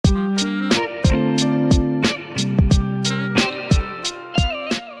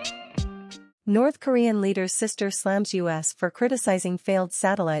North Korean leader's sister slams US for criticizing failed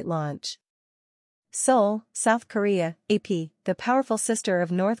satellite launch. Seoul, South Korea, AP, the powerful sister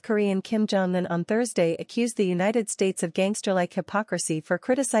of North Korean Kim Jong-un on Thursday accused the United States of gangster-like hypocrisy for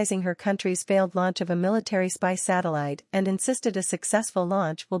criticizing her country's failed launch of a military spy satellite and insisted a successful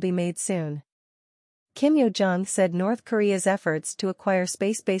launch will be made soon. Yo Jong said North Korea's efforts to acquire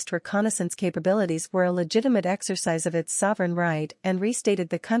space-based reconnaissance capabilities were a legitimate exercise of its sovereign right and restated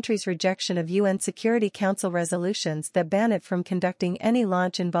the country's rejection of UN Security Council resolutions that ban it from conducting any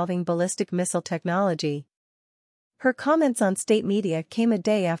launch involving ballistic missile technology. Her comments on state media came a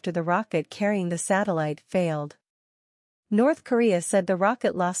day after the rocket carrying the satellite failed. North Korea said the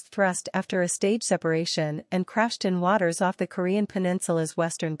rocket lost thrust after a stage separation and crashed in waters off the Korean Peninsula's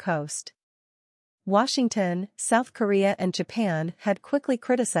western coast. Washington, South Korea and Japan had quickly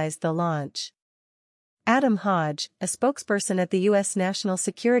criticized the launch. Adam Hodge, a spokesperson at the U.S. National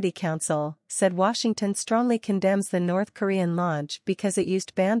Security Council, said Washington strongly condemns the North Korean launch because it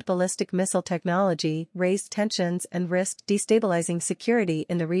used banned ballistic missile technology, raised tensions and risked destabilizing security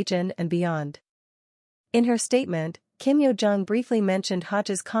in the region and beyond. In her statement, Yo Jong briefly mentioned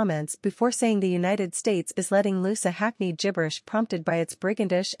Hodge's comments before saying the United States is letting loose a hackneyed gibberish prompted by its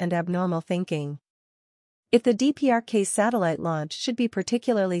brigandish and abnormal thinking. If the DPRK's satellite launch should be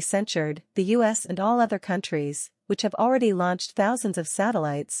particularly censured, the US and all other countries, which have already launched thousands of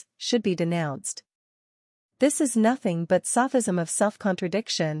satellites, should be denounced. This is nothing but sophism of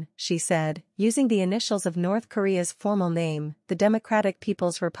self-contradiction, she said, using the initials of North Korea's formal name, the Democratic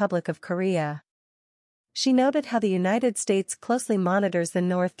People's Republic of Korea. She noted how the United States closely monitors the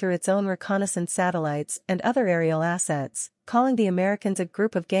North through its own reconnaissance satellites and other aerial assets, calling the Americans a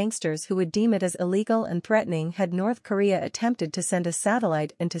group of gangsters who would deem it as illegal and threatening had North Korea attempted to send a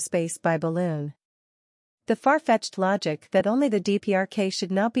satellite into space by balloon. The far-fetched logic that only the DPRK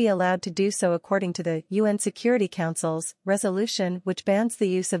should not be allowed to do so according to the UN Security Council's resolution which bans the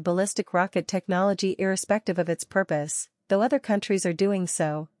use of ballistic rocket technology irrespective of its purpose, though other countries are doing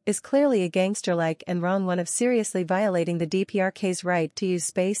so, is clearly a gangster-like and wrong one of seriously violating the DPRK's right to use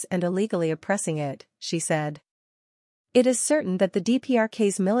space and illegally oppressing it, she said. It is certain that the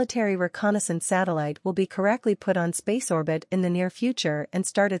DPRK's military reconnaissance satellite will be correctly put on space orbit in the near future and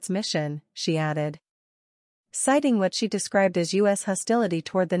start its mission, she added. Citing what she described as U.S. hostility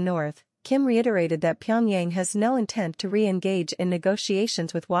toward the North, Kim reiterated that Pyongyang has no intent to re-engage in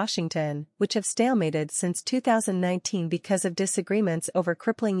negotiations with Washington, which have stalemated since 2019 because of disagreements over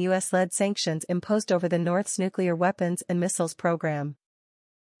crippling U.S.-led sanctions imposed over the North's nuclear weapons and missiles program.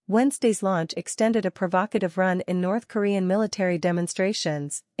 Wednesday's launch extended a provocative run in North Korean military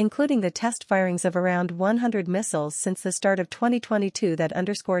demonstrations, including the test firings of around 100 missiles since the start of 2022 that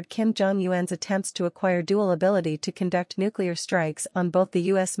underscored Kim Jong-un's attempts to acquire dual ability to conduct nuclear strikes on both the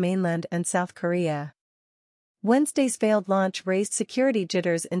U.S. mainland and South Korea. Wednesday's failed launch raised security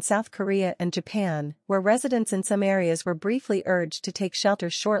jitters in South Korea and Japan, where residents in some areas were briefly urged to take shelter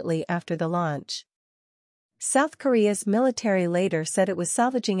shortly after the launch. South Korea's military later said it was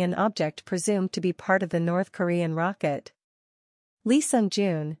salvaging an object presumed to be part of the North Korean rocket. Lee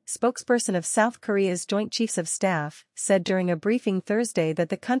Sung-joon, spokesperson of South Korea's Joint Chiefs of Staff, said during a briefing Thursday that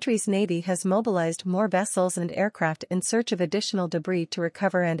the country's Navy has mobilized more vessels and aircraft in search of additional debris to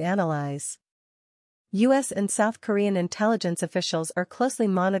recover and analyze. U.S. and South Korean intelligence officials are closely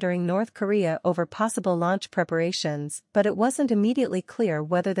monitoring North Korea over possible launch preparations, but it wasn't immediately clear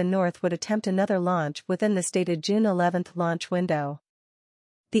whether the North would attempt another launch within the stated June 11 launch window.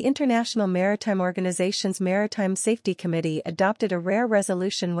 The International Maritime Organization's Maritime Safety Committee adopted a rare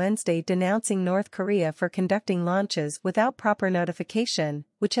resolution Wednesday denouncing North Korea for conducting launches without proper notification,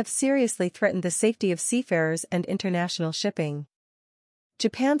 which have seriously threatened the safety of seafarers and international shipping.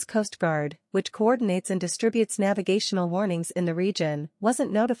 Japan's Coast Guard, which coordinates and distributes navigational warnings in the region,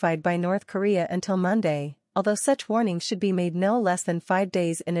 wasn't notified by North Korea until Monday, although such warnings should be made no less than 5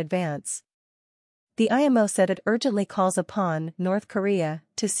 days in advance. The IMO said it urgently calls upon North Korea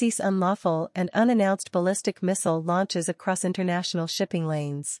to cease unlawful and unannounced ballistic missile launches across international shipping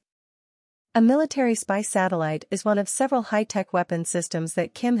lanes. A military spy satellite is one of several high-tech weapon systems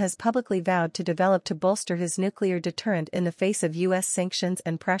that Kim has publicly vowed to develop to bolster his nuclear deterrent in the face of U.S. sanctions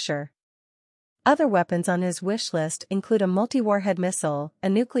and pressure. Other weapons on his wish list include a multi-warhead missile, a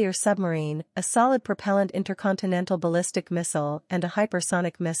nuclear submarine, a solid-propellant intercontinental ballistic missile, and a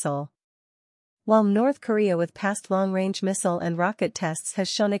hypersonic missile. While North Korea with past long-range missile and rocket tests has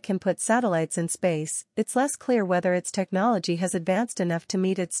shown it can put satellites in space, it's less clear whether its technology has advanced enough to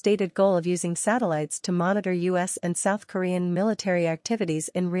meet its stated goal of using satellites to monitor U.S. and South Korean military activities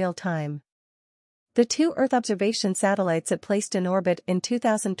in real time. The two Earth observation satellites it placed in orbit in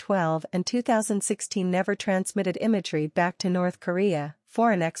 2012 and 2016 never transmitted imagery back to North Korea,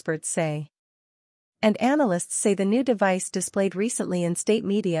 foreign experts say. And analysts say the new device displayed recently in state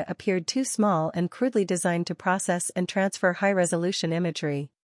media appeared too small and crudely designed to process and transfer high-resolution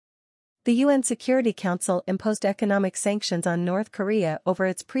imagery. The UN Security Council imposed economic sanctions on North Korea over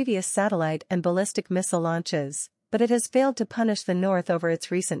its previous satellite and ballistic missile launches, but it has failed to punish the North over its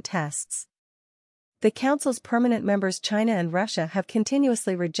recent tests. The Council's permanent members China and Russia have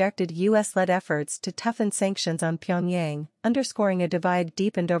continuously rejected US-led efforts to toughen sanctions on Pyongyang, underscoring a divide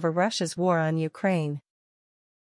deepened over Russia's war on Ukraine.